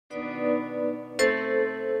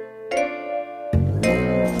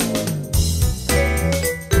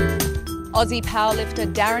Aussie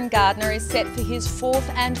powerlifter Darren Gardiner is set for his fourth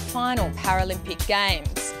and final Paralympic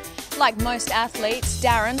Games. Like most athletes,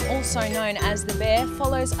 Darren, also known as the Bear,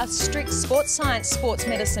 follows a strict sports science sports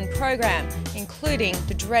medicine program, including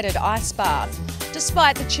the dreaded ice bath.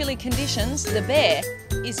 Despite the chilly conditions, the Bear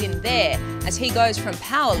is in there as he goes from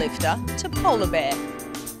powerlifter to polar bear.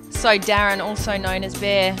 So Darren, also known as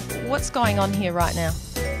Bear, what's going on here right now?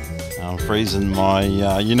 I'm freezing my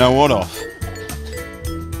you-know-what off.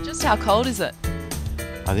 Just how cold is it?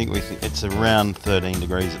 I think it's around 13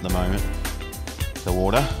 degrees at the moment, the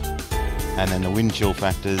water, and then the wind chill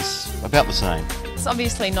factor's about the same. It's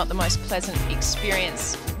obviously not the most pleasant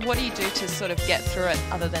experience. What do you do to sort of get through it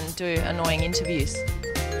other than do annoying interviews?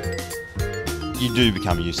 You do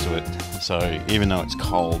become used to it, so even though it's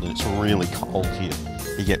cold, and it's really cold here,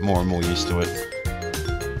 you get more and more used to it.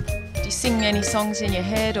 Do you sing any songs in your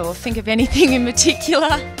head or think of anything in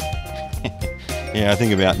particular? Yeah, I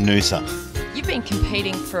think about Noosa. You've been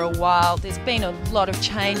competing for a while. There's been a lot of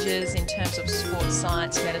changes in terms of sports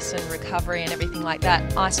science, medicine, recovery and everything like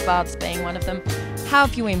that, ice baths being one of them. How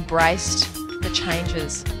have you embraced the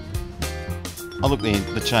changes? Oh, look,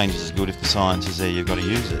 the change is good. If the science is there, you've got to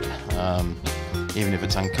use it. Even if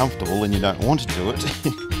it's uncomfortable and you don't want to do it,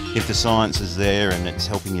 if the science is there and it's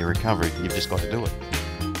helping you recover, you've just got to do it.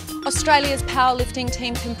 Australia's powerlifting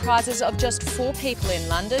team comprises of just 4 people in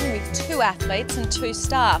London, with 2 athletes and 2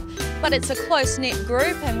 staff. But it's a close-knit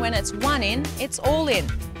group, and when it's one in, it's all in.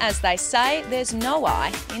 As they say, there's no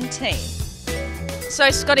I in team.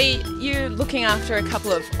 So Scotty, you're looking after a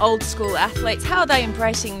couple of old school athletes. How are they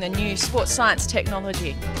embracing the new sports science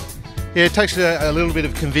technology? Yeah, it takes a little bit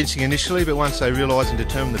of convincing initially, but once they realise and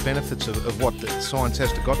determine the benefits of what the science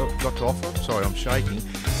has got to offer, sorry, I'm shaking.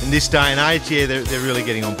 In this day and age, yeah, they're really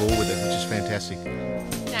getting on board with it, which is fantastic.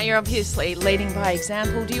 Now you're obviously leading by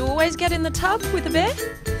example. Do you always get in the tub with the Bear?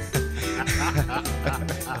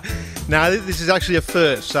 No, this is actually a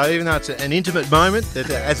first. So even though it's an intimate moment, that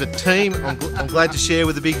as a team, I'm glad to share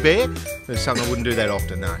with the Big Bear. It's something I wouldn't do that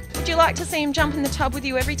often, no. Would you like to see him jump in the tub with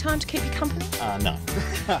you every time to keep you company? No.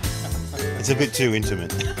 It's a bit too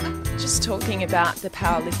intimate. Just talking about the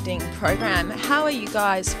powerlifting program, how are you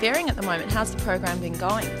guys faring at the moment? How's the program been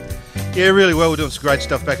going? Yeah, really well. We're doing some great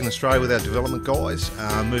stuff back in Australia with our development guys,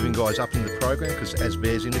 moving guys up into the program because, as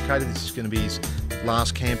Bear's indicated, this is going to be his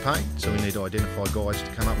last campaign, so we need to identify guys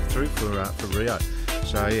to come up and through for Rio.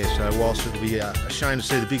 So yeah, so whilst it'll be a shame to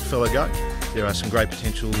see the big fella go, there are some great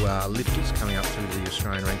potential lifters coming up through the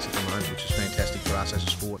Australian ranks at the moment, which is fantastic for us as a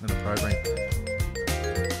sport and a program.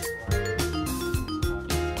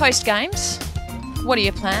 Post-games, what are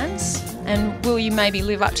your plans? And will you maybe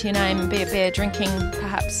live up to your name and be a Bear drinking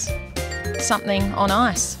perhaps something on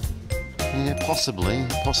ice? Yeah, possibly.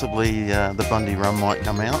 Possibly the Bundy rum might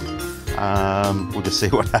come out. We'll just see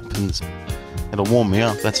what happens. It'll warm me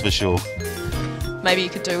up, that's for sure. Maybe you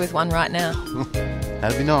could do with one right now.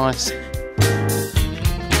 That'd be nice.